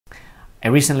I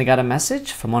recently got a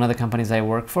message from one of the companies I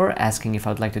work for asking if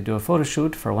I would like to do a photo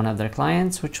shoot for one of their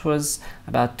clients, which was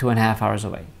about 2.5 hours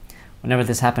away. Whenever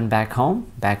this happened back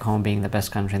home being the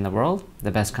best country in the world,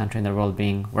 the best country in the world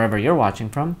being wherever you're watching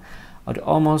from, I would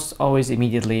almost always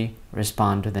immediately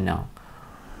respond to the no.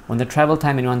 When the travel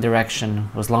time in one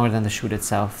direction was longer than the shoot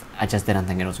itself, I just didn't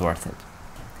think it was worth it.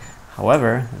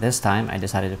 However, this time I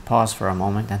decided to pause for a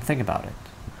moment and think about it.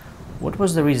 What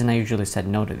was the reason I usually said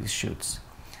no to these shoots?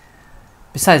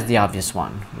 Besides the obvious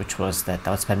one, which was that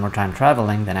I would spend more time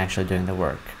traveling than actually doing the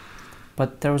work.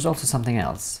 But there was also something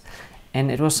else, and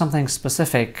it was something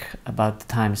specific about the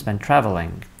time spent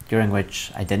traveling, during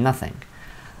which I did nothing.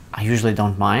 I usually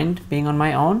don't mind being on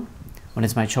my own when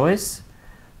it's my choice,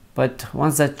 but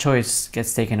once that choice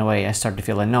gets taken away, I start to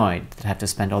feel annoyed that I have to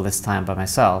spend all this time by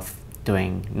myself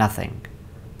doing nothing,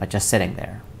 but just sitting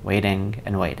there, waiting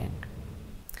and waiting.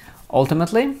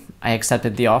 Ultimately, I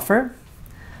accepted the offer.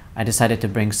 I decided to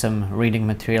bring some reading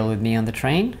material with me on the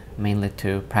train, mainly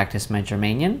to practice my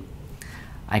Germanian.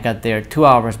 I got there 2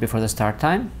 hours before the start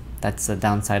time. That's the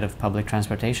downside of public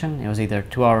transportation. It was either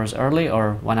 2 hours early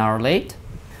or 1 hour late.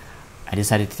 I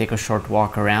decided to take a short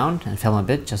walk around and film a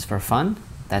bit just for fun.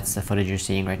 That's the footage you're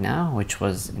seeing right now, which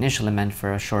was initially meant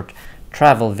for a short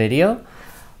travel video,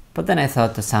 but then I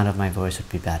thought the sound of my voice would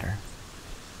be better.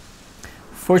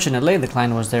 Fortunately, the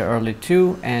client was there early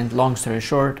too, and long story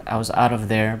short, I was out of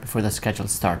there before the scheduled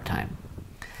start time.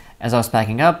 As I was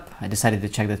packing up, I decided to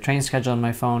check the train schedule on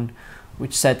my phone,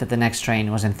 which said that the next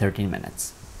train was in 13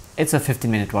 minutes. It's a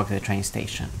 15-minute walk to the train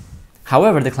station.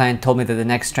 However, the client told me that the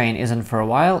next train isn't for a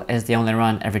while, as they only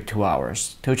run every 2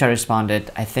 hours, to which I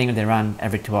responded, I think they run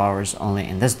every 2 hours only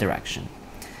in this direction.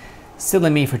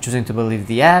 Silly me for choosing to believe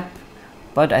the app,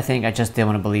 but I think I just didn't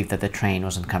want to believe that the train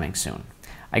wasn't coming soon.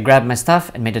 I grabbed my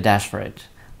stuff and made a dash for it.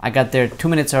 I got there 2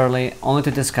 minutes early, only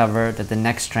to discover that the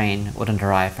next train wouldn't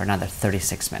arrive for another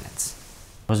 36 minutes.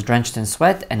 I was drenched in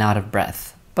sweat and out of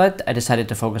breath, but I decided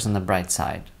to focus on the bright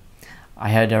side. I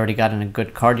had already gotten a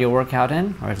good cardio workout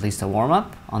in, or at least a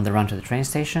warm-up, on the run to the train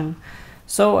station,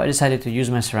 so I decided to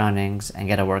use my surroundings and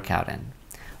get a workout in.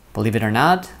 Believe it or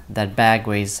not, that bag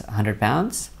weighs 100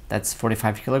 pounds, that's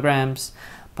 45 kilograms,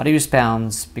 but I use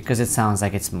pounds because it sounds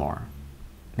like it's more.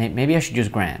 Maybe I should use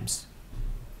grams.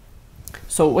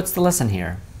 So what's the lesson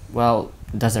here? Well,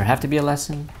 does there have to be a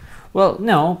lesson? Well,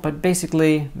 no, but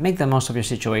basically make the most of your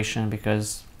situation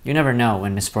because you never know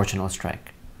when misfortune will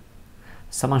strike.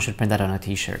 Someone should print that on a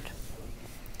t-shirt.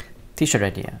 T-shirt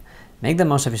idea. Make the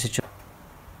most of your situation.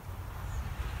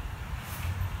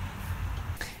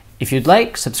 If you'd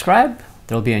like, subscribe.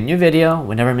 There will be a new video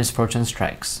whenever misfortune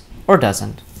strikes. Or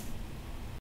doesn't.